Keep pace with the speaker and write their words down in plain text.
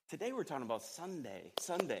Today we're talking about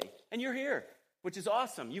Sunday, and you're here, which is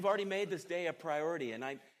awesome. You've already made this day a priority, and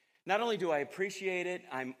not only do I appreciate it,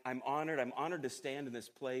 I'm honored. I'm honored to stand in this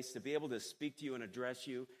place, to be able to speak to you and address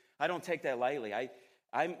you. I don't take that lightly.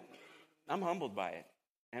 I'm humbled by it,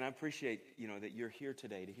 and I appreciate, that you're here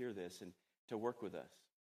today to hear this and to work with us.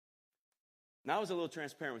 Now, I was a little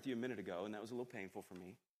transparent with you a minute ago, and that was a little painful for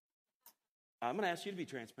me. I'm going to ask you to be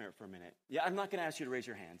transparent for a minute. Yeah, I'm not going to ask you to raise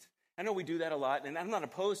your hands. I know we do that a lot, and I'm not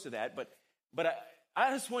opposed to that, but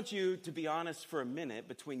I just want you to be honest for a minute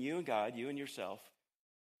between you and God, you and yourself.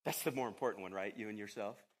 That's the more important one, right? You and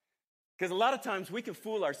yourself. Because a lot of times we can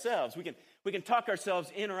fool ourselves. We can talk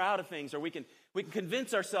ourselves in or out of things, or we can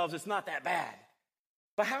convince ourselves it's not that bad.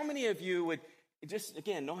 But how many of you would just,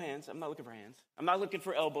 again, no hands. I'm not looking for hands. I'm not looking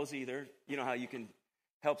for elbows either. You know how you can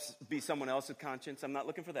help be someone else's conscience. I'm not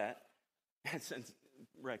looking for that. Since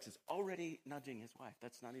Rex is already nudging his wife.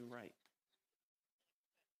 That's not even right.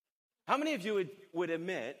 How many of you would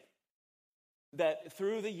admit that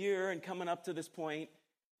through the year and coming up to this point,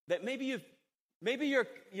 that maybe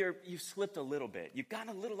you've slipped a little bit. You've gotten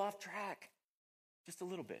a little off track, just a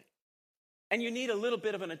little bit. And you need a little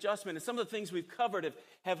bit of an adjustment. And some of the things we've covered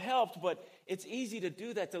have helped, but it's easy to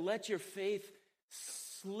do that, to let your faith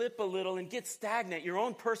slip a little and get stagnant. Your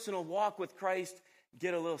own personal walk with Christ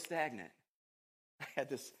get a little stagnant. I had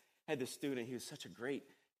this student. He was such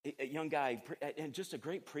a young guy and just a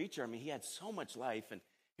great preacher. I mean, he had so much life. And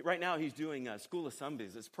right now he's doing School of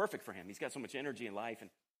Sundays. It's perfect for him. He's got so much energy in life.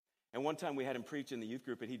 And one time we had him preach in the youth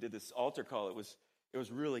group, and he did this altar call. It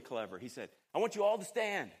was really clever. He said, I want you all to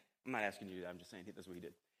stand. I'm not asking you to do that. I'm just saying that's what he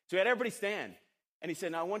did. So he had everybody stand. And he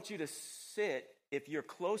said, now I want you to sit if you're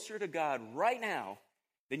closer to God right now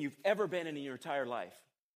than you've ever been in your entire life.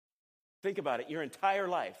 Think about it, your entire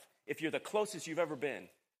life. If you're the closest you've ever been.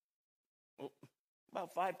 Well,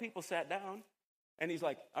 about 5 people sat down. And he's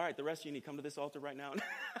like, all right, the rest of you need to come to this altar right now.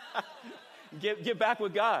 Get back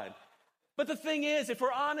with God. But the thing is, if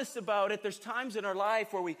we're honest about it, there's times in our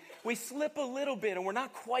life where we slip a little bit and we're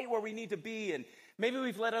not quite where we need to be. And maybe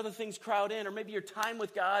we've let other things crowd in, or maybe your time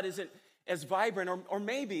with God isn't as vibrant. Or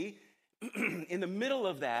maybe in the middle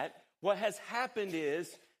of that, what has happened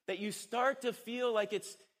is that you start to feel like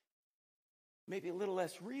it's maybe a little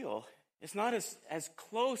less real. It's not as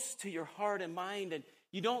close to your heart and mind, and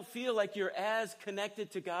you don't feel like you're as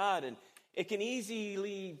connected to God. And it can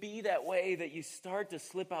easily be that way that you start to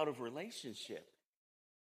slip out of relationship.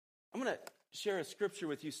 I'm going to share a scripture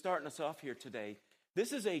with you, starting us off here today.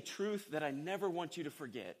 This is a truth that I never want you to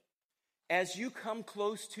forget. As you come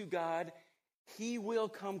close to God, He will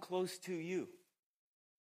come close to you.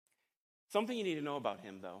 Something you need to know about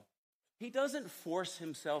Him, though. He doesn't force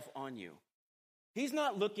Himself on you. He's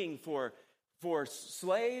not looking for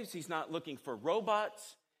slaves. He's not looking for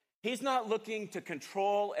robots. He's not looking to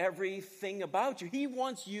control everything about you. He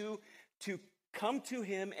wants you to come to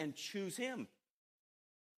Him and choose Him.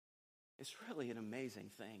 It's really an amazing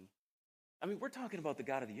thing. I mean, we're talking about the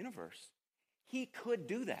God of the universe. He could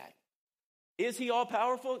do that. Is He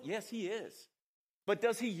all-powerful? Yes, He is. But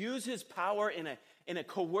does He use His power in a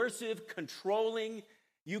coercive, controlling,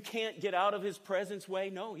 you can't get out of His presence way?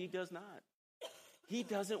 No, He does not. He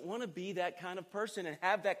doesn't want to be that kind of person and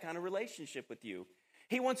have that kind of relationship with you.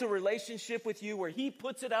 He wants a relationship with you where He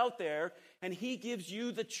puts it out there and He gives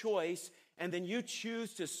you the choice, and then you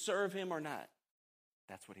choose to serve Him or not.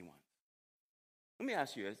 That's what He wants. Let me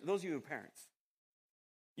ask you, those of you who are parents,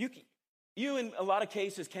 you in a lot of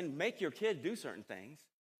cases can make your kid do certain things,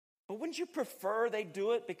 but wouldn't you prefer they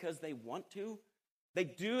do it because they want to? They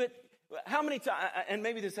do it. How many times, and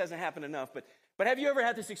maybe this hasn't happened enough, but have you ever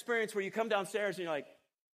had this experience where you come downstairs and you're like,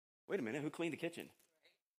 wait a minute, who cleaned the kitchen?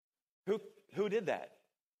 Who did that?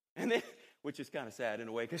 And then, which is kind of sad in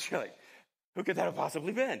a way, because you're like, who could that have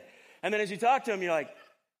possibly been? And then as you talk to them, you're like,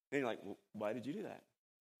 well, why did you do that?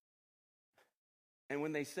 And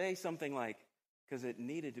when they say something like, because it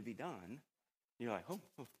needed to be done, you're like,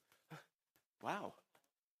 oh, wow.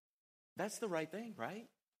 That's the right thing, right?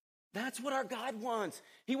 That's what our God wants.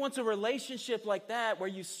 He wants a relationship like that where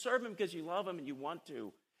you serve Him because you love Him and you want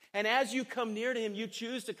to. And as you come near to Him, you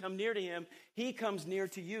choose to come near to Him, He comes near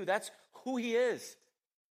to you. That's who He is.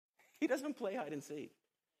 He doesn't play hide and seek.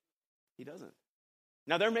 He doesn't.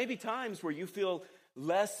 Now, there may be times where you feel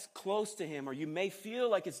less close to Him, or you may feel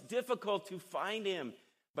like it's difficult to find Him.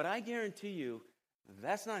 But I guarantee you,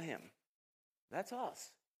 that's not Him. That's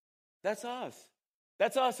us. That's us.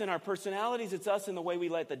 That's us in our personalities. It's us in the way we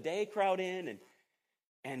let the day crowd in.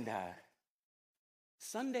 And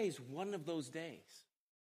Sunday's one of those days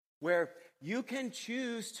where you can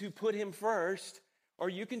choose to put Him first, or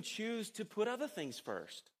you can choose to put other things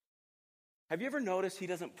first. Have you ever noticed he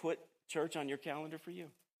doesn't put church on your calendar for you?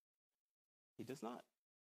 He does not.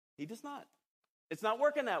 He does not. It's not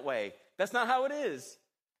working that way. That's not how it is.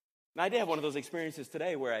 And I did have one of those experiences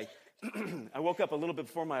today where I I woke up a little bit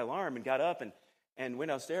before my alarm and got up and went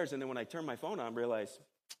downstairs, and then when I turned my phone on, I realized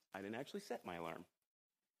I didn't actually set my alarm.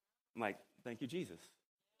 I'm like, thank you, Jesus.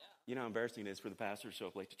 You know how embarrassing it is for the pastor to show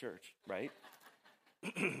up late to church, right?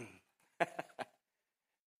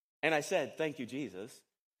 And I said, thank you, Jesus.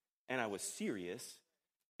 And I was serious.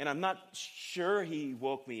 And I'm not sure he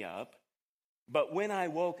woke me up. But when I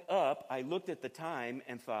woke up, I looked at the time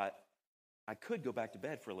and thought, I could go back to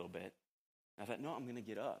bed for a little bit. I thought, no, I'm going to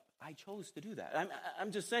get up. I chose to do that.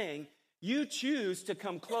 I'm just saying, you choose to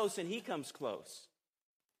come close and he comes close.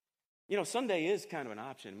 You know, Sunday is kind of an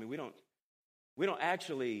option. I mean, we don't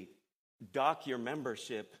actually dock your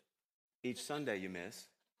membership each Sunday you miss.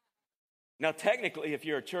 Now, technically, if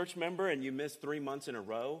you're a church member and you miss 3 months in a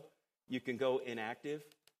row, you can go inactive.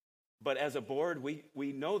 But as a board,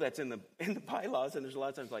 we know that's in the bylaws, and there's a lot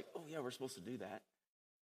of times like, oh, yeah, we're supposed to do that.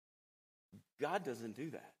 God doesn't do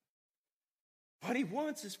that. What he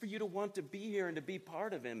wants is for you to want to be here and to be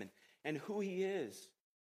part of him and who he is.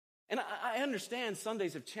 And I understand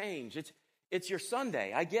Sundays have changed. It's your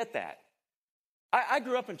Sunday. I get that. I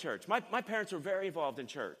grew up in church. My parents were very involved in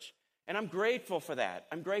church. And I'm grateful for that.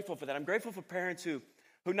 I'm grateful for parents who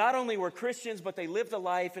not only were Christians, but they lived a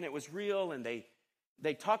life and it was real, and they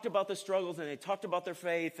talked about the struggles and they talked about their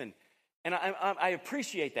faith. And I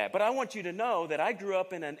appreciate that. But I want you to know that I grew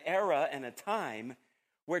up in an era and a time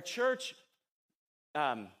where church,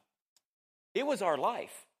 it was our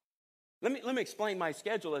life. Let me explain my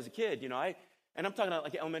schedule as a kid. You know, and I'm talking about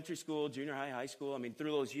like elementary school, junior high, high school. I mean,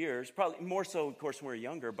 through those years, probably more so, of course, when we were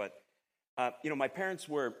younger. But you know, my parents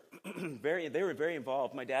were very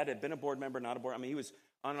involved. My dad had been a board member, not a board. I mean, he was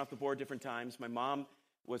on and off the board different times. My mom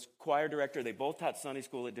was choir director. They both taught Sunday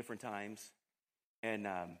school at different times, and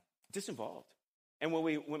just involved. And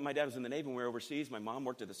when my dad was in the Navy and we were overseas, my mom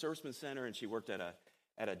worked at the Servicemen Center, and she worked at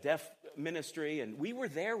a deaf ministry, and we were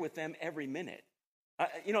there with them every minute.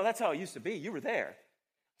 You know, that's how it used to be. You were there.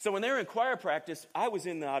 So when they were in choir practice, I was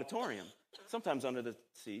in the auditorium, sometimes under the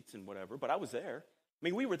seats and whatever, but I was there. I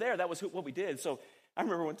mean, we were there. That was what we did. So I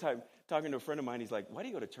remember one time talking to a friend of mine. He's like, why do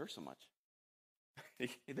you go to church so much?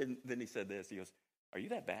 Then he said this. He goes, are you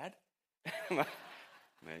that bad? I'm like,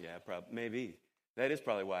 yeah, maybe. That is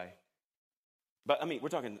probably why. But, I mean, we're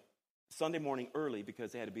talking Sunday morning early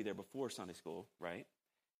because they had to be there before Sunday school, right?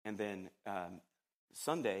 And then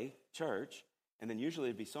Sunday, church, and then usually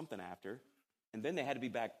it'd be something after. And then they had to be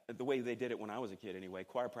back, the way they did it when I was a kid anyway,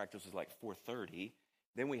 choir practice was like 4:30.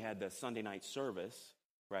 Then we had the Sunday night service,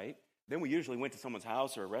 right? Then we usually went to someone's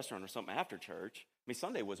house or a restaurant or something after church. I mean,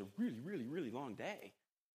 Sunday was a really, really, really long day.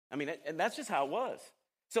 I mean, and that's just how it was.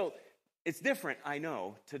 So it's different, I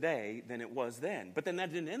know, today than it was then. But then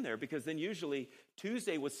that didn't end there, because then usually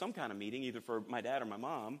Tuesday was some kind of meeting, either for my dad or my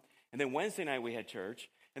mom. And then Wednesday night we had church.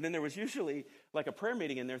 And then there was usually like a prayer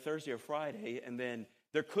meeting in there Thursday or Friday. And then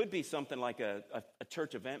there could be something like a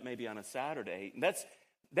church event maybe on a Saturday. And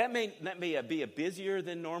that may be a busier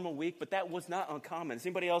than normal week, but that was not uncommon. Does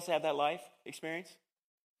anybody else have that life experience?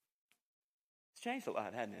 It's changed a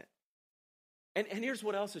lot, hasn't it? And here's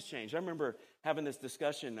what else has changed. I remember having this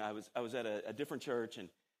discussion. I was at a different church, and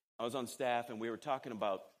I was on staff, and we were talking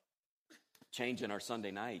about changing our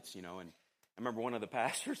Sunday nights, you know. And I remember one of the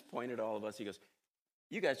pastors pointed at all of us. He goes,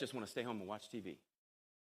 you guys just want to stay home and watch TV.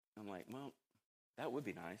 I'm like, well, that would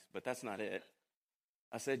be nice, but that's not it.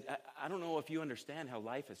 I said, I don't know if you understand how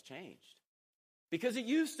life has changed. Because it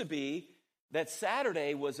used to be that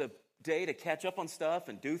Saturday was a day to catch up on stuff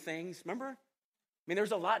and do things. Remember? I mean, there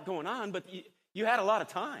was a lot going on, but you had a lot of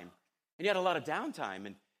time. And you had a lot of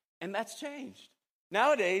downtime. And that's changed.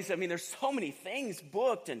 Nowadays, I mean, there's so many things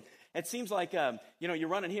booked. And it seems like, you know, you're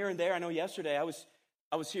running here and there. I know yesterday I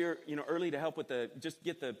was here, you know, early to help with just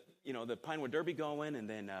get the Pinewood Derby going. And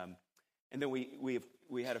then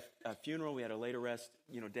we had a funeral. We had a late arrest,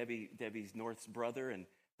 you know, Debbie's North's brother, and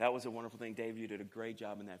that was a wonderful thing. Dave, you did a great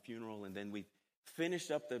job in that funeral. And then we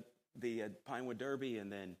finished up the Pinewood Derby, and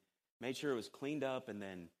then made sure it was cleaned up, and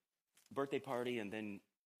then birthday party, and then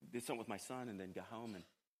did something with my son, and then got home. And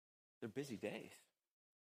they're busy days.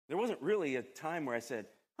 There wasn't really a time where I said,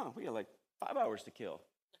 we got like 5 hours to kill.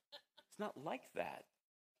 It's not like that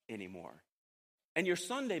anymore. And your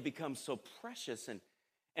Sunday becomes so precious. And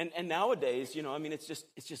nowadays, you know, I mean, it's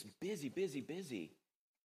just busy, busy, busy.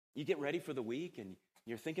 You get ready for the week, and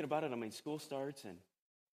you're thinking about it. I mean, school starts.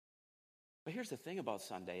 But here's the thing about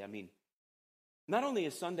Sunday. I mean, not only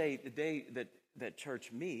is Sunday the day that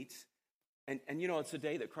church meets, and you know, it's the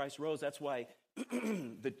day that Christ rose. That's why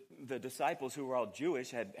the disciples who were all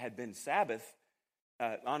Jewish had been Sabbath,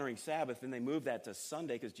 honoring Sabbath, and they moved that to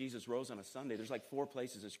Sunday because Jesus rose on a Sunday. There's like 4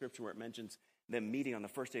 places in Scripture where it mentions them meeting on the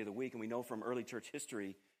first day of the week, and we know from early church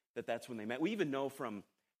history that that's when they met. We even know from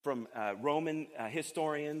Roman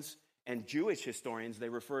historians and Jewish historians, they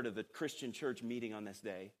refer to the Christian church meeting on this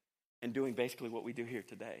day and doing basically what we do here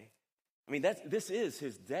today. I mean, this is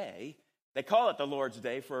his day. They call it the Lord's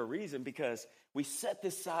Day for a reason, because we set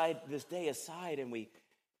this day aside, and we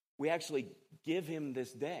actually give him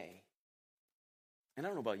this day. And I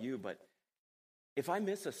don't know about you, but if I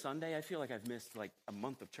miss a Sunday, I feel like I've missed like a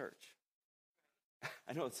month of church.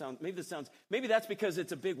 I know maybe that's because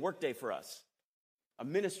it's a big work day for us. A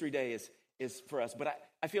ministry day is for us, but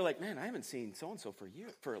I feel like, man, I haven't seen so-and-so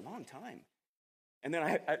for a long time. And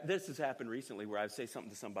then this has happened recently where I say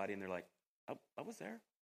something to somebody and they're like, I was there.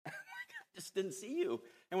 I just didn't see you.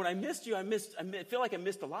 And when I missed you, I feel like I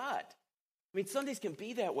missed a lot. I mean, Sundays can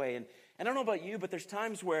be that way. And I don't know about you, but there's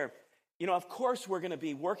times where, of course we're going to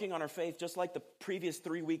be working on our faith just like the previous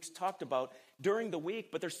 3 weeks talked about during the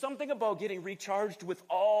week, but there's something about getting recharged with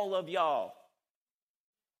all of y'all.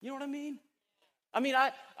 You know what I mean? I mean,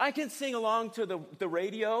 I can sing along to the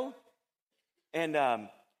radio, and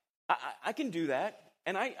I can do that,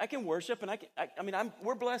 and I can worship, and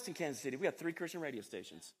we're blessed in Kansas City. We have 3 Christian radio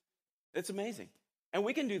stations. It's amazing, and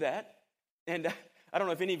we can do that. And I don't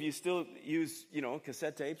know if any of you still use,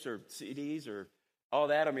 cassette tapes or CDs or all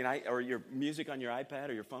that. I mean, or your music on your iPad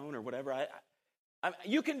or your phone or whatever.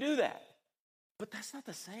 You can do that. But that's not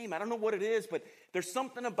the same. I don't know what it is, but there's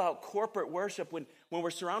something about corporate worship when we're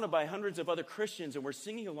surrounded by hundreds of other Christians and we're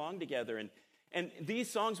singing along together. And these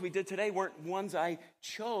songs we did today weren't ones I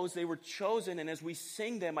chose. They were chosen. And as we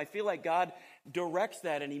sing them, I feel like God directs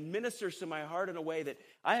that and he ministers to my heart in a way that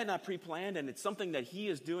I had not pre-planned. And it's something that he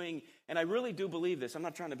is doing. And I really do believe this. I'm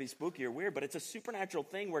not trying to be spooky or weird, but it's a supernatural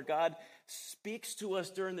thing where God speaks to us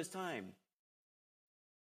during this time.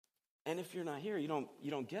 And if you're not here, you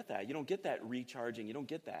don't get that. You don't get that recharging. You don't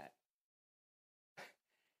get that.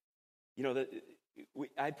 We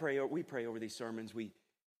pray over these sermons. We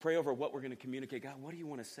pray over what we're going to communicate. God, what do you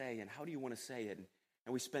want to say, and how do you want to say it?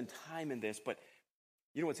 And we spend time in this. But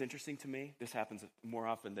you know what's interesting to me? This happens more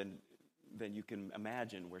often than you can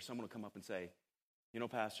imagine, where someone will come up and say,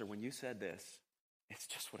 Pastor, when you said this, it's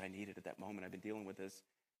just what I needed at that moment. I've been dealing with this.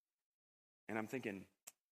 And I'm thinking,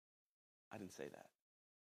 I didn't say that.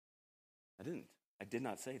 I did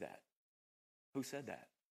not say that. Who said that?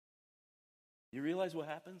 You realize what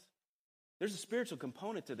happens? There's a spiritual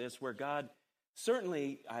component to this where God,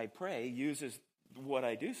 certainly, I pray, uses what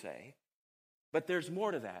I do say, but there's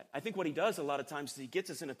more to that. I think what he does a lot of times is he gets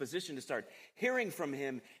us in a position to start hearing from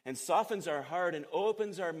him and softens our heart and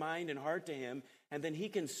opens our mind and heart to him, and then he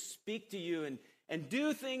can speak to you and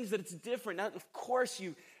do things that it's different. Now, of course,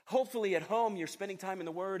 hopefully at home, you're spending time in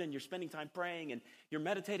the Word and you're spending time praying and you're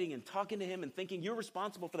meditating and talking to him and thinking you're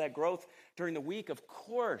responsible for that growth during the week, of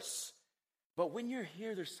course. But when you're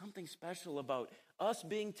here, there's something special about us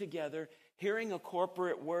being together, hearing a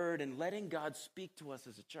corporate word and letting God speak to us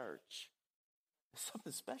as a church. There's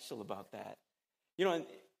something special about that. And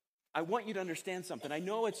I want you to understand something. I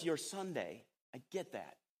know it's your Sunday. I get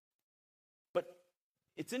that. But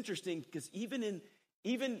it's interesting because even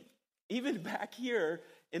back here,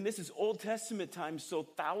 and this is Old Testament times, so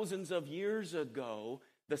thousands of years ago,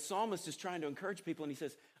 the psalmist is trying to encourage people, and he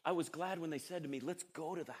says, I was glad when they said to me, let's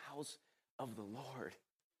go to the house of the Lord.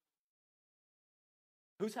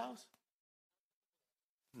 Whose house?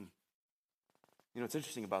 It's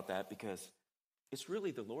interesting about that because it's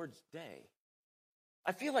really the Lord's day.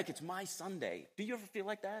 I feel like it's my Sunday. Do you ever feel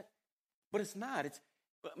like that? But it's not.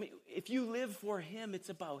 If you live for him, it's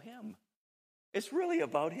about him. It's really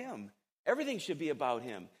about him. Everything should be about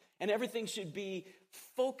him, and everything should be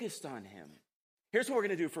focused on him. Here's what we're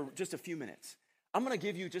going to do for just a few minutes. I'm going to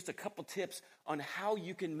give you just a couple tips on how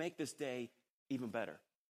you can make this day even better.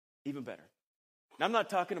 Even better. Now, I'm not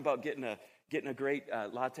talking about getting a great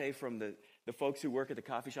latte from the folks who work at the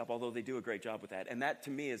coffee shop, although they do a great job with that. And that,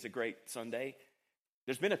 to me, is a great Sunday.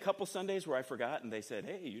 There's been a couple Sundays where I forgot, and they said,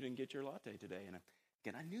 hey, you didn't get your latte today. And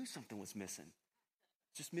again, I knew something was missing.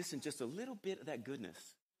 Just missing just a little bit of that goodness.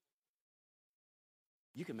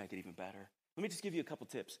 You can make it even better. Let me just give you a couple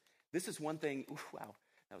tips. This is one thing. Wow,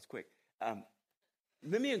 that was quick.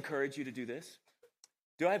 Let me encourage you to do this.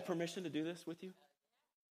 Do I have permission to do this with you?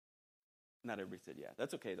 Not everybody said yeah.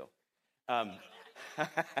 That's okay, though. I'm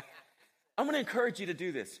going to encourage you to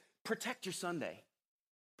do this. Protect your Sunday.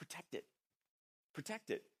 Protect it. Protect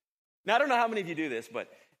it. Now, I don't know how many of you do this,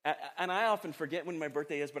 and I often forget when my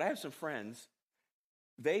birthday is, but I have some friends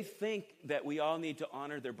they think that we all need to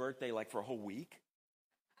honor their birthday like for a whole week.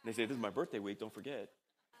 They say, this is my birthday week, don't forget.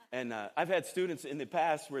 And I've had students in the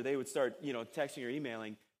past where they would start, texting or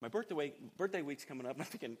emailing, my birthday week's coming up. And I'm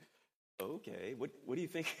thinking, okay, what do you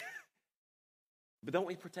think? But don't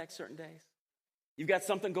we protect certain days? You've got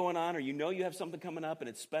something going on, or you have something coming up and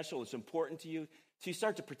it's special, it's important to you, so you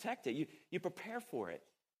start to protect it. You prepare for it.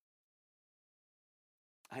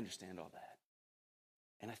 I understand all that.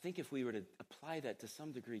 And I think if we were to apply that to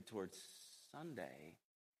some degree towards Sunday,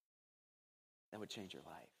 that would change your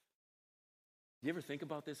life. Do you ever think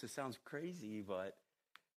about this? It sounds crazy, but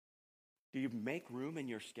do you make room in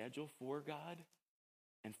your schedule for God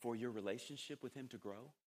and for your relationship with him to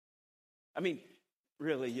grow? I mean,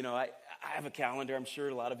 really, I have a calendar. I'm sure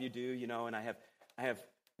a lot of you do, and I have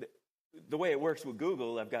the way it works with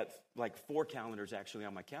Google, I've got like 4 calendars actually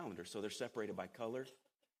on my calendar. So they're separated by color.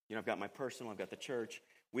 I've got my personal, I've got the church.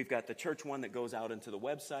 We've got the church one that goes out into the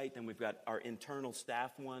website. Then we've got our internal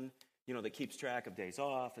staff one, that keeps track of days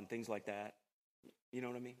off and things like that. You know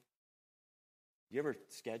what I mean? You ever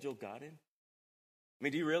schedule God in? I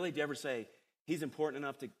mean, do you ever say, he's important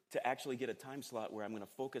enough to actually get a time slot where I'm going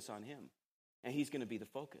to focus on him, and he's going to be the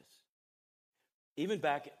focus? Even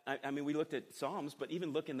back, we looked at Psalms, but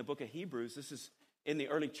even look in the book of Hebrews, this is in the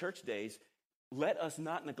early church days, let us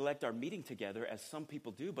not neglect our meeting together as some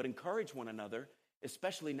people do, but encourage one another,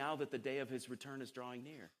 especially now that the day of his return is drawing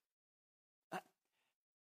near.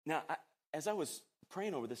 As I was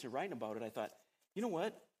praying over this and writing about it, I thought, you know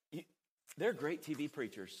what? There are great TV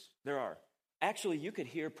preachers. There are. Actually, you could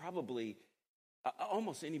hear probably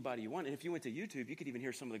almost anybody you want. And if you went to YouTube, you could even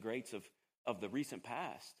hear some of the greats of the recent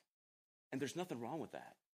past. And there's nothing wrong with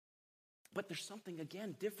that. But there's something,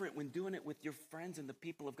 again, different when doing it with your friends and the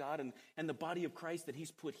people of God and the body of Christ that he's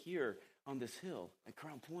put here on this hill at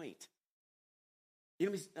Crown Point.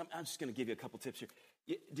 I'm just going to give you a couple tips here.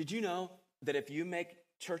 Did you know that if you make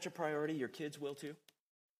church a priority, your kids will too?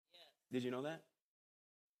 Yes. Did you know that?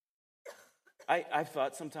 I've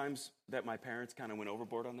thought sometimes that my parents kind of went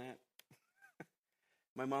overboard on that.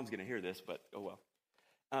 My mom's going to hear this, but oh well.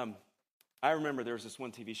 I remember there was this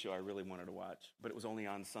one TV show I really wanted to watch, but it was only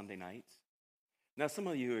on Sunday nights. Now, some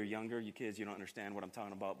of you are younger, you kids, you don't understand what I'm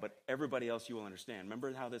talking about, but everybody else, you will understand.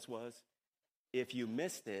 Remember how this was? If you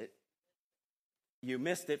missed it, you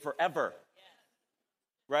missed it forever.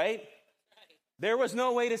 Right? There was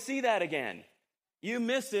no way to see that again. You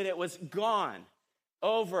missed it, it was gone.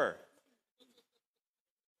 Over.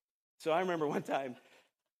 So I remember one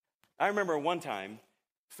time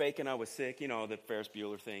faking I was sick, the Ferris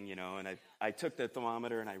Bueller thing, and I took the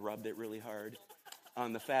thermometer and I rubbed it really hard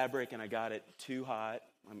on the fabric and I got it too hot.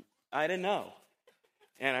 I didn't know.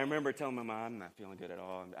 And I remember telling my mom, I'm not feeling good at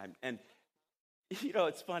all. And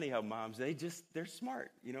it's funny how moms, they're smart,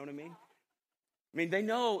 you know what I mean? I mean,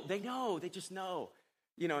 they just know.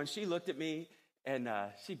 And she looked at me and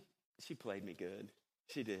she played me good.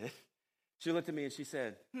 She did. She looked at me and she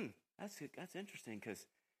said, that's interesting because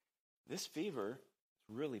this fever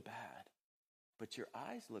is really bad, but your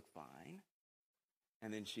eyes look fine.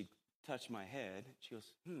 And then she touched my head. She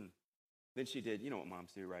goes, Then she did, what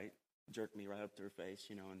moms do, right? Jerked me right up to her face,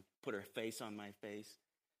 and put her face on my face.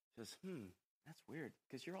 She goes, that's weird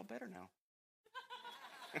because you're all better now.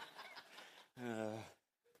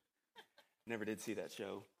 Never did see that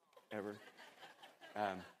show, ever.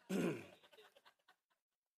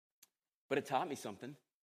 But it taught me something.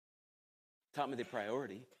 Taught me the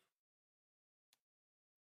priority.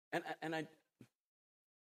 And I'm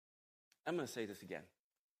going to say this again.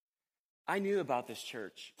 I knew about this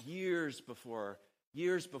church years before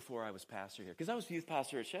I was pastor here, because I was youth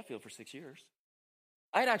pastor at Sheffield for 6 years.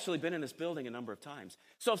 I'd actually been in this building a number of times.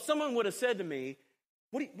 So if someone would have said to me,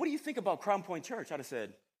 what do you think about Crown Point Church? I'd have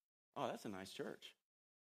said, oh, that's a nice church.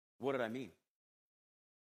 What did I mean?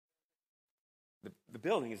 The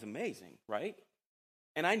building is amazing, right?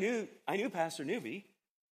 And I knew Pastor Newby.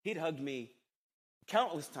 He'd hugged me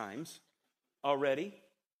countless times already.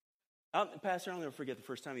 Pastor, I'll never forget the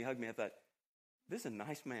first time he hugged me. I thought, this is a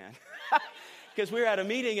nice man. Because we were at a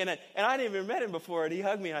meeting, and I hadn't even met him before, and he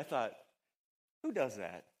hugged me, and I thought, who does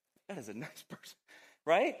that? That is a nice person,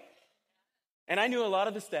 right? And I knew a lot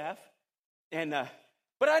of the staff,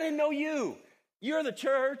 but I didn't know you. You're the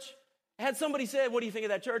church. Had somebody said, what do you think of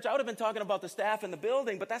that church? I would have been talking about the staff in the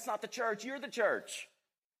building, but that's not the church. You're the church.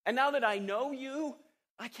 And now that I know you,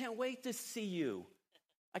 I can't wait to see you.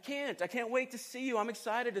 I can't wait to see you. I'm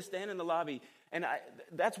excited to stand in the lobby. And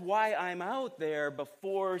that's why I'm out there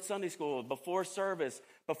before Sunday school, before service,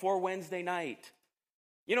 before Wednesday night.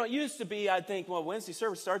 It used to be, I'd think, well, Wednesday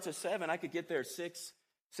service starts at 7. I could get there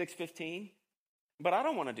 6:15. But I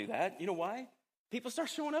don't want to do that. You know why? People start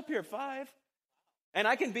showing up here at 5. And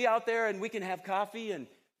I can be out there and we can have coffee and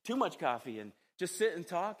too much coffee and just sit and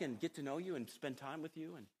talk and get to know you and spend time with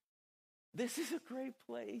you. And this is a great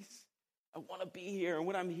place. I want to be here. And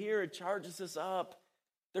when I'm here, it charges us up.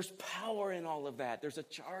 There's power in all of that. There's a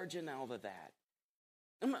charge in all of that.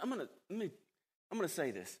 I'm gonna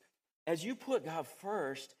say this. As you put God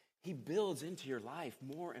first, he builds into your life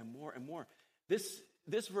more and more and more. This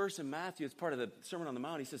verse in Matthew is part of the Sermon on the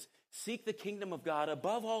Mount. He says, seek the kingdom of God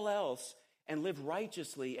above all else and live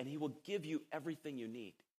righteously, and he will give you everything you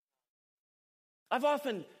need. I've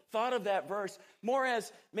often thought of that verse more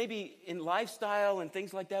as maybe in lifestyle and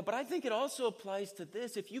things like that, but I think it also applies to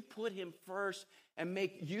this. If you put him first and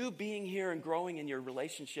make you being here and growing in your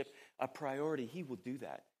relationship a priority, he will do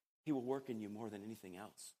that. He will work in you more than anything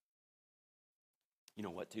else. You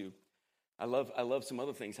know what, too? I love some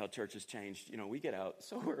other things, how church has changed. You know, we get out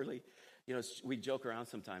so early. You know, we joke around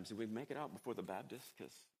sometimes. Do we make it out before the Baptist?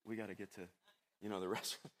 Because we got to get to, the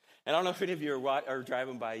restaurant. And I don't know if any of you are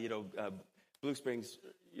driving by, Blue Springs,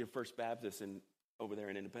 First Baptist over there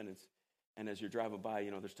in Independence. And as you're driving by,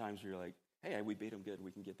 there's times where you're like, hey, we beat them good.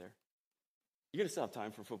 We can get there. You're going to still have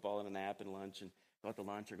time for football and a nap and lunch and go out to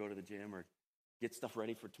lunch or go to the gym or get stuff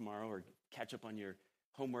ready for tomorrow or catch up on your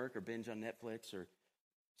homework or binge on Netflix or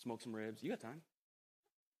smoke some ribs. You got time.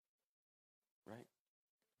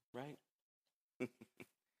 Right?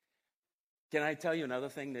 Can I tell you another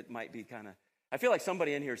thing that might be I feel like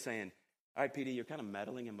somebody in here is saying, all right, PD, you're kind of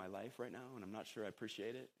meddling in my life right now, and I'm not sure I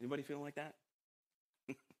appreciate it. Anybody feeling like that?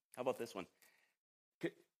 How about this one?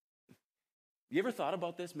 You ever thought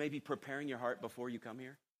about this? Maybe preparing your heart before you come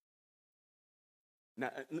here?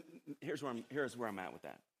 Now, here's where I'm at with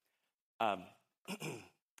that.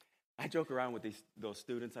 I joke around with those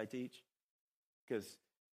students I teach because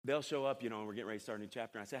they'll show up, and we're getting ready to start a new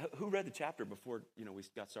chapter. And I say, who read the chapter before, we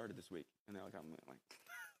got started this week? And they're like, I'm like,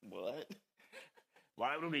 what?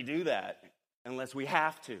 Why would we do that unless we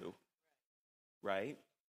have to? Right?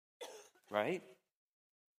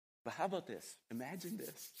 But how about this? Imagine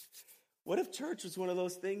this. What if church was one of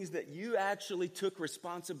those things that you actually took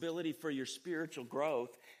responsibility for your spiritual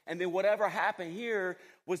growth, and then whatever happened here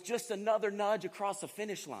was just another nudge across the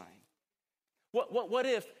finish line? What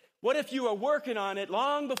if you were working on it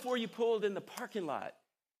long before you pulled in the parking lot,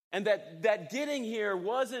 and that getting here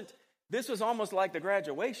this was almost like the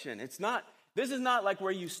graduation. This is not like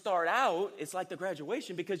where you start out. It's like the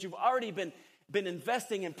graduation because you've already been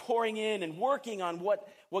investing and pouring in and working on what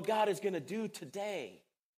God is going to do today.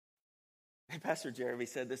 And Pastor Jeremy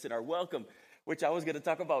said this in our welcome, which I was going to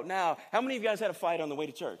talk about now. How many of you guys had a fight on the way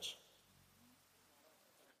to church?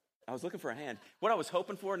 I was looking for a hand. What I was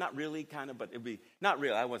hoping for, not really, but it'd be, not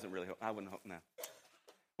real. I wouldn't hope, no.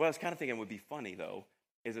 What I was kind of thinking would be funny, though,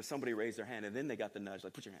 is if somebody raised their hand and then they got the nudge,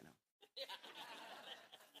 like, put your hand out.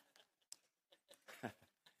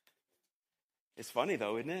 It's funny,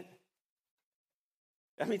 though, isn't it?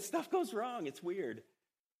 I mean, stuff goes wrong. It's weird.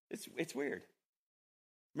 It's weird.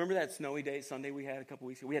 Remember that snowy day, Sunday we had a couple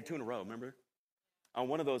weeks ago? We had 2 in a row, remember? On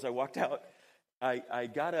one of those, I walked out. I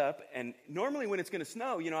got up, and normally when it's going to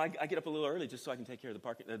snow, I get up a little early just so I can take care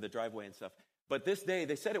of the driveway and stuff. But this day,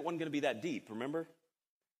 they said it wasn't going to be that deep, remember?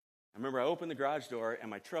 I opened the garage door, and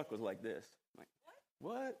my truck was like this. I'm like,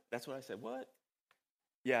 what? That's what I said, what?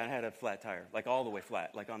 Yeah, I had a flat tire, like all the way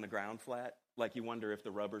flat, like on the ground flat, like you wonder if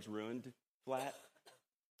the rubber's ruined flat.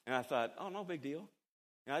 And I thought, oh, no big deal.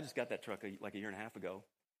 I just got that truck like a year and a half ago.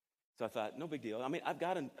 So I thought, no big deal. I mean, I've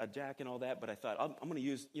got a jack and all that, but I thought, I'm going to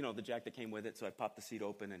use, the jack that came with it. So I popped the seat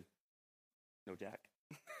open and no jack.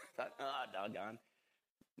 Thought, doggone.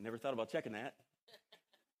 Never thought about checking that.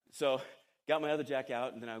 So got my other jack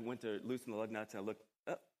out, and then I went to loosen the lug nuts, and I looked,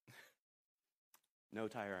 no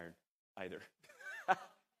tire iron either.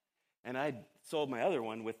 And I sold my other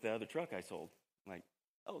one with the other truck I sold. I'm like,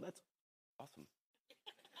 oh, that's awesome.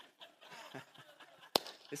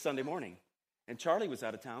 It's Sunday morning. And Charlie was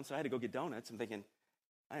out of town, so I had to go get donuts. I'm thinking,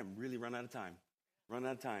 I am really run out of time.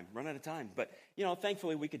 But,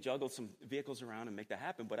 thankfully we could juggle some vehicles around and make that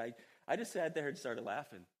happen. But I just sat there and started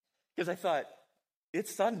laughing. Because I thought,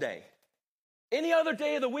 it's Sunday. Any other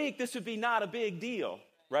day of the week, this would be not a big deal,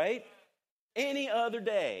 right? Any other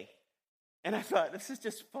day. And I thought, this is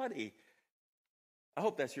just funny. I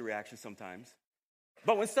hope that's your reaction sometimes.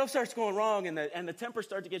 But when stuff starts going wrong and the tempers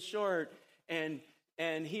start to get short and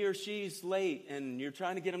he or she's late and you're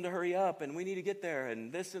trying to get them to hurry up and we need to get there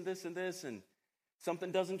and this and this and this and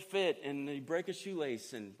something doesn't fit and you break a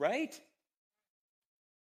shoelace and, right?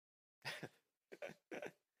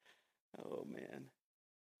 Oh, man.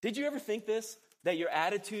 Did you ever think this? That your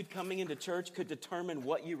attitude coming into church could determine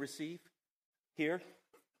what you receive here?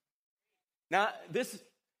 Now, this,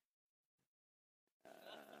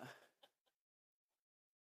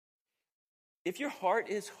 if your heart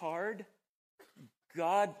is hard,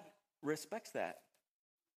 God respects that.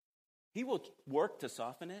 He will work to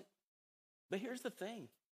soften it. But here's the thing.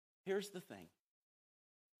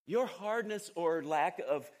 Your hardness or lack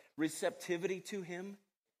of receptivity to him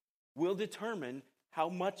will determine how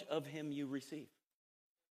much of him you receive.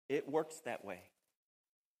 It works that way.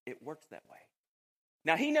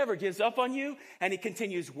 Now, he never gives up on you, and he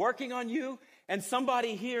continues working on you. And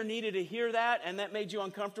somebody here needed to hear that, and that made you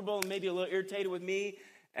uncomfortable and maybe a little irritated with me.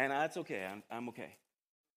 And that's okay. I'm okay.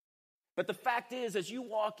 But the fact is, as you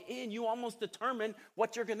walk in, you almost determine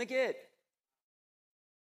what you're going to get.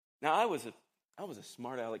 Now, I was a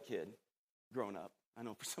smart aleck kid growing up. I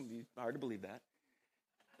know for some of you, it's hard to believe that.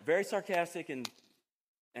 Very sarcastic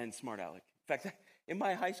and smart aleck. In fact, in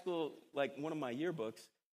my high school, like one of my yearbooks,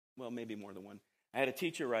 well, maybe more than one, I had a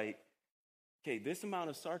teacher write, okay, this amount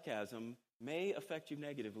of sarcasm may affect you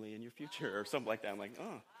negatively in your future, or something like that. I'm like,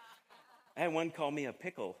 oh. I had one call me a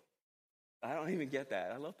pickle. I don't even get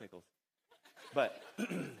that. I love pickles. But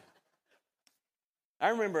I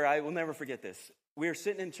remember, I will never forget this. We were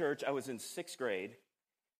sitting in church. I was in 6th grade,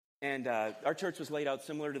 and our church was laid out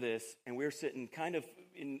similar to this, and we were sitting kind of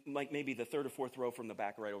in like maybe the 3rd or 4th row from the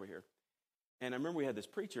back right over here. And I remember we had this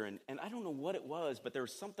preacher, and I don't know what it was, but there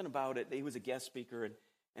was something about it. He was a guest speaker,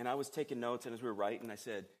 and I was taking notes, and as we were writing, I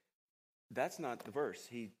said, that's not the verse.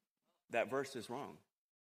 That verse is wrong.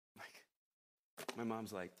 Like, my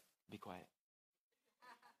mom's like, be quiet.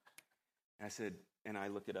 And I said, and I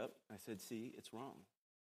looked it up. I said, see, it's wrong.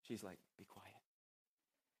 She's like, be quiet.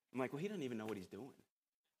 I'm like, well, he doesn't even know what he's doing.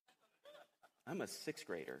 I'm a 6th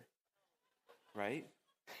grader, right?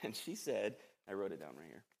 And she said, I wrote it down right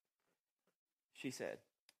here. She said,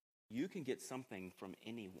 you can get something from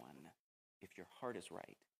anyone if your heart is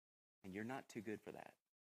right, and you're not too good for that.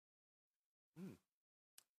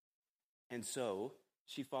 And so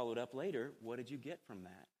she followed up later, what did you get from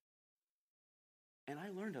that? And I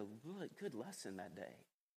learned a really good lesson that day.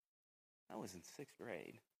 I was in 6th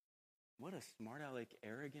grade. What a smart aleck,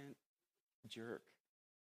 arrogant jerk.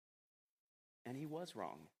 And he was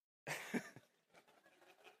wrong.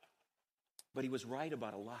 But he was right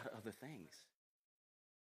about a lot of other things.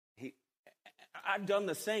 I've done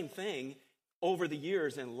the same thing over the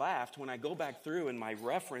years and laughed when I go back through and my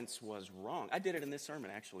reference was wrong. I did it in this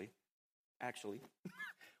sermon, actually.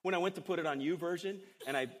 When I went to put it on YouVersion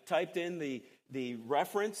and I typed in the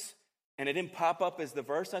reference and it didn't pop up as the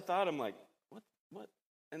verse I thought, I'm like, what?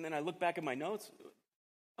 And then I look back at my notes.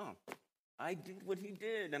 Oh, I did what he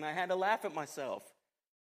did, and I had to laugh at myself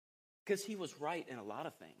because he was right in a lot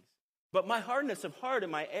of things. But my hardness of heart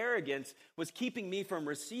and my arrogance was keeping me from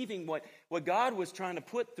receiving what God was trying to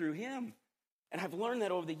put through him. And I've learned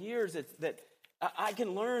that over the years that I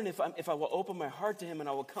can learn if I will open my heart to him and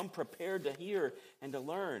I will come prepared to hear and to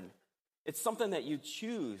learn. It's something that you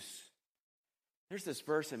choose. There's this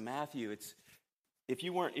verse in Matthew. It's, if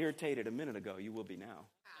you weren't irritated a minute ago, you will be now.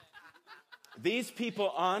 These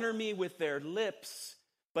people honor me with their lips,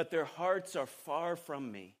 but their hearts are far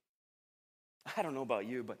from me. I don't know about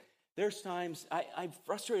you, but there's times I'm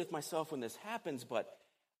frustrated with myself when this happens, but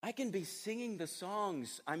I can be singing the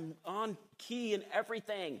songs. I'm on key in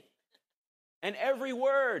everything and every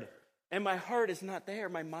word, and my heart is not there.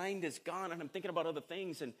 My mind is gone, and I'm thinking about other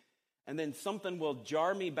things, and then something will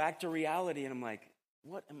jar me back to reality, and I'm like,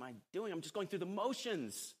 what am I doing? I'm just going through the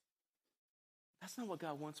motions. That's not what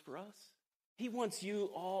God wants for us. He wants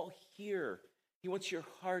you all here. He wants your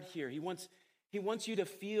heart here. He wants you to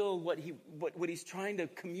feel what he's trying to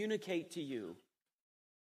communicate to you.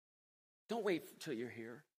 Don't wait till you're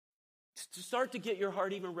here. Start to get your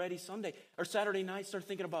heart even ready Sunday or Saturday night. Start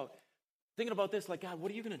thinking about this. Like, God,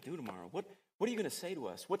 what are you going to do tomorrow? What are you going to say to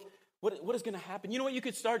us? What is going to happen? You know what you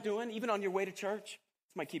could start doing even on your way to church?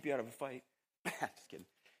 This might keep you out of a fight. Just kidding.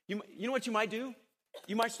 You know what you might do?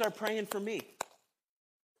 You might start praying for me.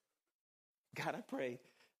 God, I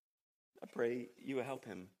pray you will help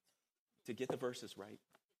him to get the verses right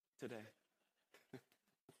today.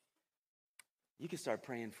 You could start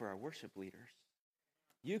praying for our worship leaders.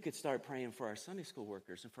 You could start praying for our Sunday school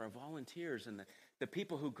workers and for our volunteers and the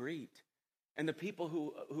people who greet and the people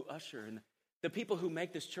who usher and the people who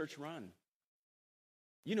make this church run.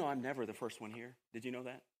 You know I'm never the first one here. Did you know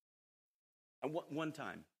that? One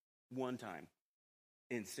time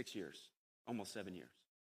in 6 years, almost 7 years.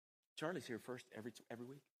 Charlie's here first every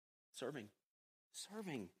week, serving.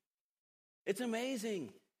 It's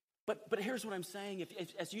amazing. But here's what I'm saying.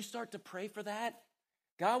 If as you start to pray for that,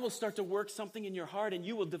 God will start to work something in your heart, and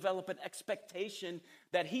you will develop an expectation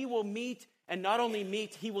that he will meet And not only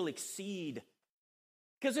meet, he will exceed.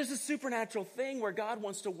 Because there's a supernatural thing where God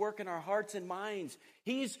wants to work in our hearts and minds.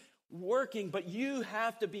 He's working, but you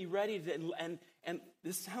have to be ready to, and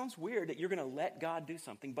this sounds weird that you're going to let God do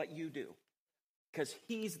something, but you do. Because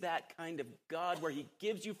he's that kind of God where he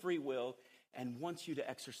gives you free will and wants you to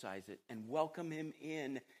exercise it and welcome him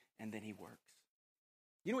in, and then he works.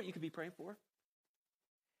 You know what you could be praying for?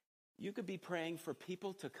 You could be praying for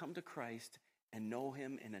people to come to Christ and know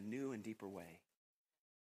him in a new and deeper way.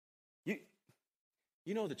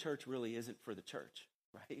 You know the church really isn't for the church,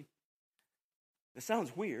 right? It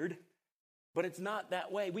sounds weird, but it's not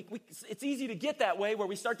that way. It's easy to get that way where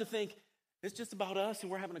we start to think, it's just about us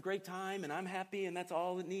and we're having a great time and I'm happy and that's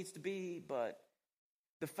all it needs to be. But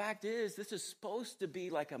the fact is, this is supposed to be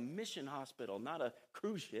like a mission hospital, not a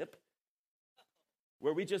cruise ship,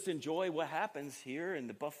 where we just enjoy what happens here in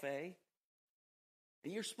the buffet.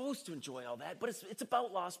 And you're supposed to enjoy all that, but it's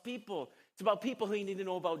about lost people. It's about people who need to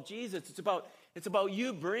know about Jesus. It's about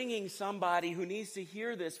you bringing somebody who needs to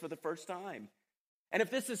hear this for the first time. And if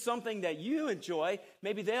this is something that you enjoy,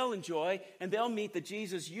 maybe they'll enjoy, and they'll meet the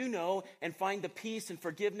Jesus you know and find the peace and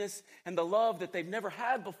forgiveness and the love that they've never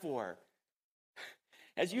had before.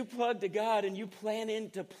 As you plug to God and you plan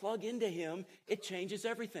to plug into him, it changes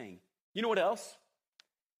everything. You know what else?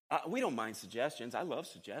 We don't mind suggestions. I love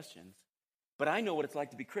suggestions. But I know what it's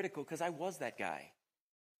like to be critical because I was that guy.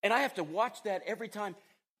 And I have to watch that every time.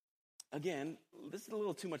 Again, this is a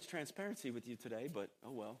little too much transparency with you today, but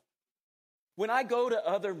oh well. When I go to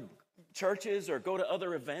other churches or go to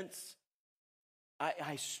other events,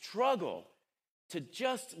 I struggle to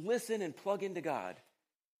just listen and plug into God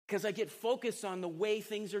because I get focused on the way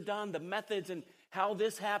things are done, the methods and how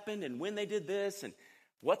this happened and when they did this and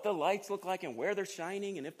what the lights look like and where they're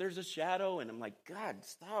shining and if there's a shadow. And I'm like, God,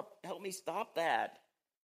 stop. Help me stop that.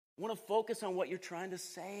 I want to focus on what you're trying to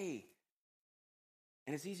say.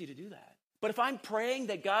 And it's easy to do that. But if I'm praying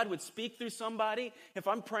that God would speak through somebody, if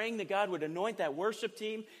I'm praying that God would anoint that worship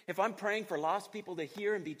team, if I'm praying for lost people to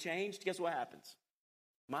hear and be changed, guess what happens?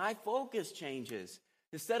 My focus changes.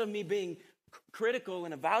 Instead of me being critical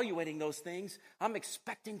and evaluating those things, I'm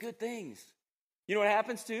expecting good things. You know what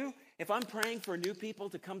happens too? If I'm praying for new people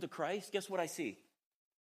to come to Christ, guess what I see?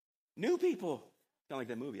 New people. Sound like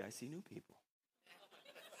that movie, I see new people.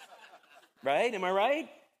 Right? Am I right?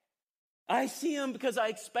 I see them because I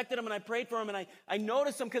expected them and I prayed for them and I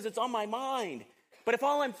notice them because it's on my mind. But if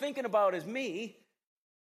all I'm thinking about is me,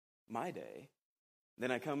 my day, then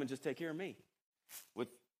I come and just take care of me with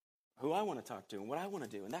who I want to talk to and what I want to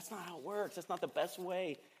do. And that's not how it works. That's not the best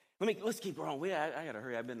way. Let's keep rolling. I got to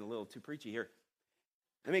hurry. I've been a little too preachy here.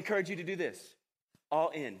 Let me encourage you to do this. All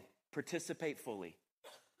in. Participate fully.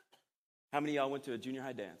 How many of y'all went to a junior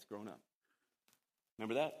high dance growing up?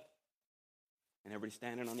 Remember that? And everybody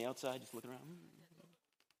standing on the outside, just looking around.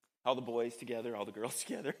 All the boys together, all the girls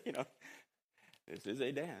together, you know. This is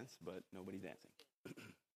a dance, but nobody's dancing.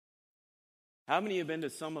 How many have been to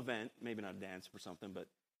some event, maybe not a dance or something, but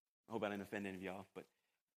I hope I didn't offend any of y'all, but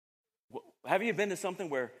have you been to something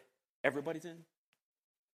where everybody's in?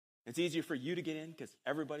 It's easier for you to get in because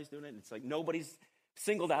everybody's doing it. It's like nobody's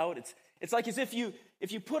singled out. It's like as if you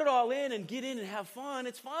put it all in and get in and have fun,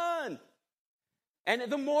 it's fun.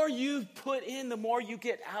 And the more you put in, the more you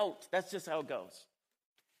get out. That's just how it goes.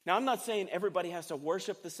 Now, I'm not saying everybody has to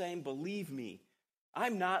worship the same. Believe me,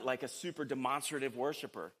 I'm not like a super demonstrative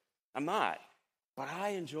worshiper. I'm not. But I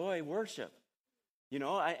enjoy worship. You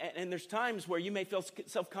know, and there's times where you may feel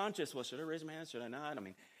self-conscious. Well, should I raise my hands? Should I not? I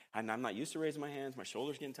mean, I'm not used to raising my hands. My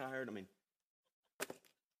shoulder's getting tired. I mean,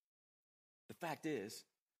 the fact is,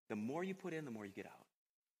 the more you put in, the more you get out.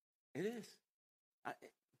 It is.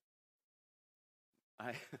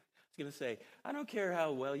 I was going to say, I don't care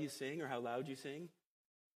how well you sing or how loud you sing,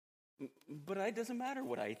 but it doesn't matter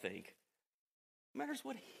what I think. It matters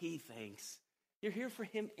what he thinks. You're here for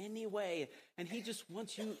him anyway, and he just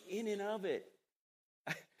wants you in and of it.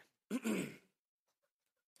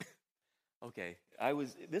 Okay,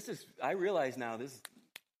 I realize now this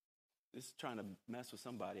is trying to mess with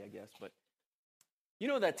somebody, I guess, but you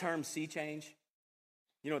know that term sea change?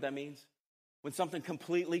 You know what that means? When something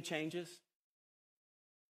completely changes?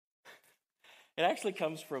 It actually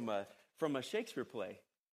comes from a Shakespeare play,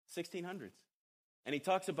 1600s. And he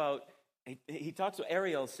talks about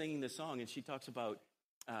Ariel singing this song, and she talks about,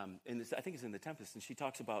 I think it's in The Tempest, and she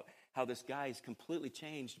talks about how this guy is completely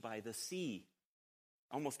changed by the sea.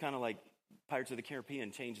 Almost kind of like Pirates of the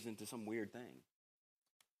Caribbean changes into some weird thing.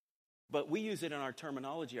 But we use it in our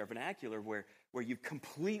terminology, our vernacular, where you've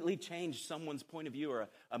completely changed someone's point of view or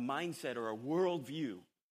a mindset or a worldview.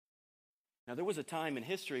 Now, there was a time in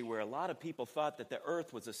history where a lot of people thought that the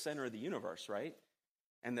earth was the center of the universe, right?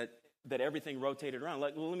 And that everything rotated around.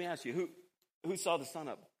 Like, well, let me ask you, who saw the sun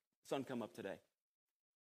come up today?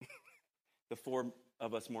 The four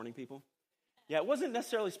of us morning people? Yeah, it wasn't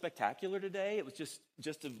necessarily spectacular today. It was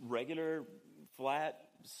just a regular, flat,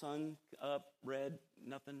 sun up, red,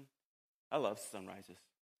 nothing. I love sunrises.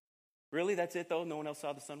 Really, that's it though? No one else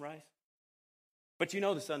saw the sunrise? But you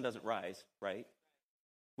know the sun doesn't rise, right?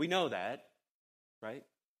 We know that, right?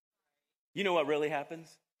 You know what really happens?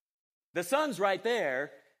 The sun's right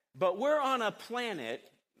there, but we're on a planet.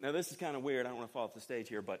 Now, this is kind of weird. I don't want to fall off the stage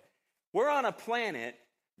here, but we're on a planet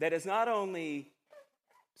that is not only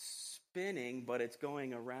spinning, but it's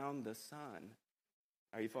going around the sun.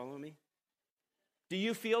 Are you following me? Do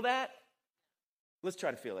you feel that? Let's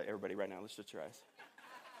try to feel it, everybody, right now. Let's shut your eyes.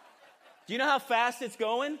 Do you know how fast it's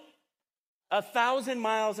going? 1,000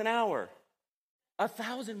 miles an hour.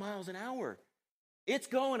 1,000 miles an hour. It's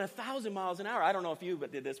going 1,000 miles an hour. I don't know if you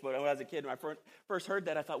did this, but when I was a kid, when I first heard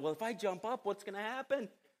that, I thought, well, if I jump up, what's going to happen?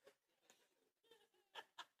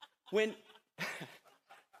 When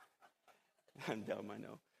I'm dumb, I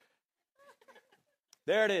know.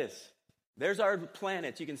 There it is. There's our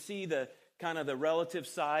planet. You can see the kind of the relative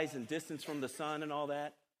size and distance from the sun and all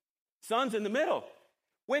that. Sun's in the middle.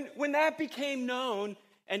 When that became known,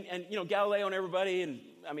 and you know, Galileo and everybody, and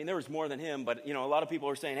I mean, there was more than him, but you know, a lot of people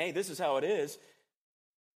were saying, hey, this is how it is.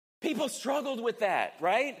 People struggled with that,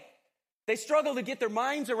 right? They struggled to get their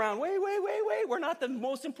minds around, wait, we're not the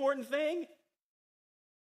most important thing.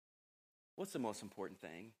 What's the most important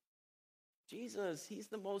thing? Jesus, he's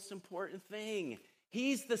the most important thing.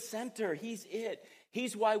 He's the center. He's it.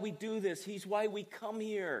 He's why we do this. He's why we come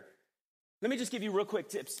here. Let me just give you real quick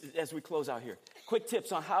tips as we close out here. Quick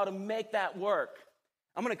tips on how to make that work.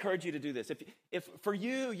 I'm going to encourage you to do this. If for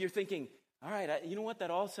you, you're thinking, all right, you know what, that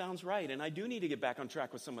all sounds right, and I do need to get back on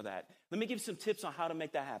track with some of that. Let me give you some tips on how to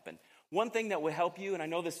make that happen. One thing that will help you, and I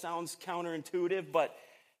know this sounds counterintuitive, but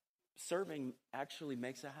serving actually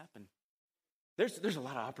makes that happen. There's a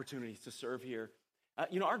lot of opportunities to serve here.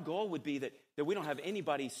 You know, our goal would be that we don't have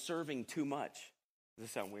anybody serving too much. Does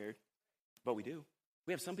this sound weird? But we do.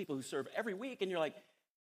 We have some people who serve every week, and you're like,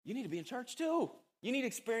 you need to be in church too. You need to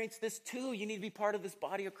experience this too. You need to be part of this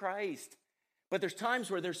body of Christ. But there's times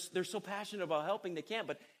where they're so passionate about helping they can't.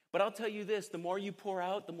 But I'll tell you this, the more you pour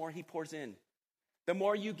out, the more he pours in. The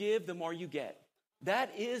more you give, the more you get.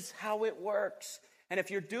 That is how it works. And if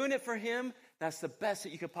you're doing it for him, that's the best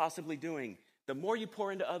that you could possibly doing. The more you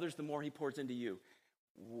pour into others, the more he pours into you.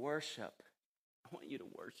 Worship. I want you to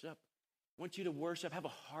worship. I want you to worship. Have a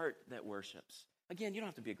heart that worships. Again, you don't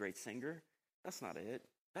have to be a great singer. That's not it.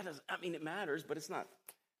 It matters, but that's not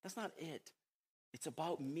it. It's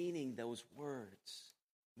about meaning those words.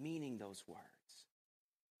 Meaning those words.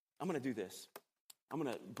 I'm going to do this. I'm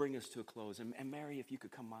going to bring us to a close. And Mary, if you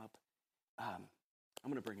could come up, I'm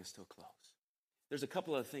going to bring us to a close. There's a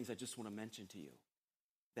couple of things I just want to mention to you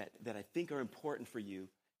that I think are important for you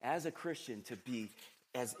as a Christian to be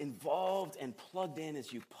as involved and plugged in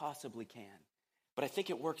as you possibly can. But I think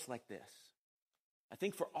it works like this. I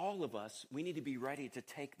think for all of us, we need to be ready to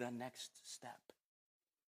take the next step,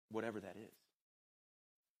 whatever that is.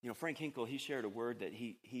 You know, Frank Hinkle, he shared a word that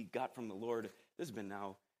he got from the Lord. This has been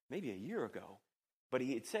now maybe a year ago. But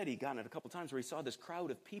he had said he'd gotten it a couple times where he saw this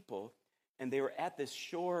crowd of people, and they were at this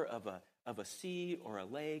shore of a sea or a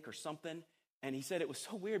lake or something. And he said it was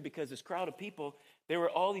so weird because this crowd of people, there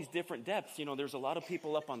were all these different depths. You know, there's a lot of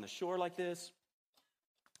people up on the shore like this.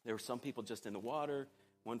 There were some people just in the water,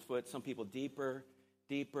 1 foot. Some people deeper.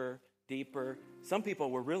 Some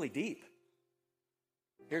people were really deep.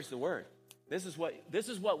 Here's the word. This is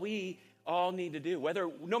what we all need to do.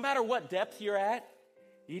 No matter what depth you're at,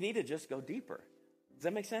 you need to just go deeper. Does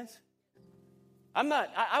that make sense?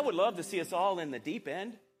 I would love to see us all in the deep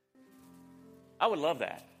end. I would love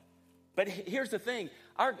that. But here's the thing.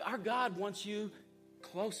 Our God wants you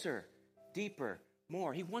closer, deeper,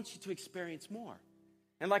 more. He wants you to experience more.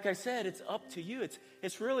 And like I said, it's up to you.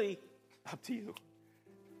 It's really up to you.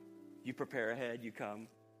 You prepare ahead, you come.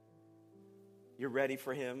 You're ready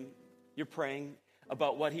for him. You're praying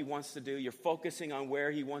about what he wants to do. You're focusing on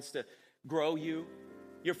where he wants to grow you.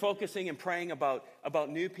 You're focusing and praying about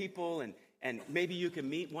new people, and maybe you can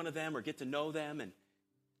meet one of them or get to know them,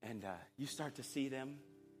 and you start to see them.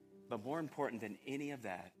 But more important than any of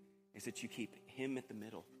that is that you keep him at the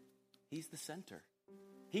middle. He's the center.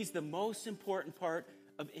 He's the most important part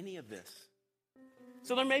of any of this.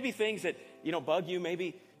 So there may be things that, bug you,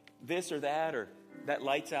 maybe this or that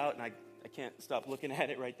light's out, and I can't stop looking at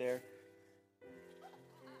it right there.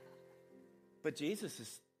 But Jesus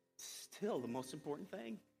is still the most important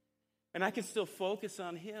thing. And I can still focus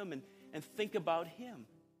on him and think about him.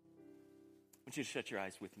 I want you to shut your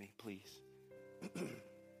eyes with me, please.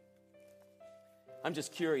 I'm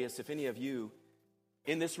just curious if any of you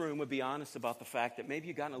in this room would be honest about the fact that maybe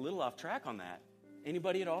you've gotten a little off track on that.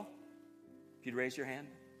 Anybody at all? If you'd raise your hand.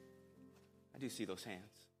 I do see those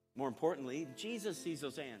hands. More importantly, Jesus sees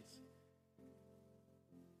those hands.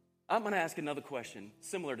 I'm going to ask another question,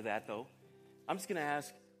 similar to that, though. I'm just going to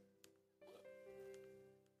ask,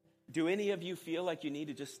 do any of you feel like you need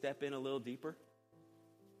to just step in a little deeper?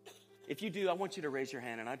 If you do, I want you to raise your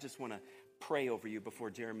hand, and I just want to pray over you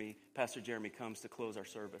before Pastor Jeremy comes to close our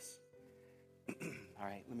service. All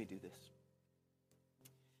right, let me do this.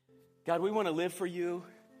 God, we want to live for you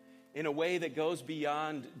in a way that goes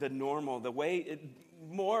beyond the normal,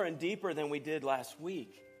 more and deeper than we did last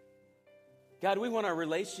week. God, we want our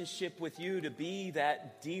relationship with you to be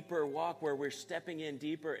that deeper walk where we're stepping in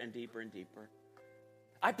deeper and deeper and deeper.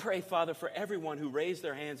 I pray, Father, for everyone who raised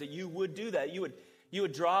their hands that you would do that. You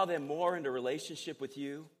would draw them more into relationship with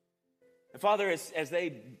you. And Father, as they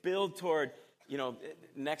build toward,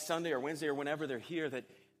 next Sunday or Wednesday or whenever they're here, that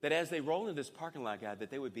as they roll into this parking lot, God,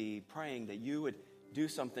 that they would be praying that you would do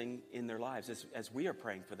something in their lives as we are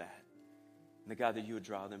praying for that. And that, God, that you would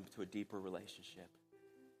draw them to a deeper relationship.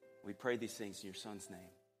 We pray these things in your Son's name.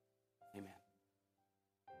 Amen.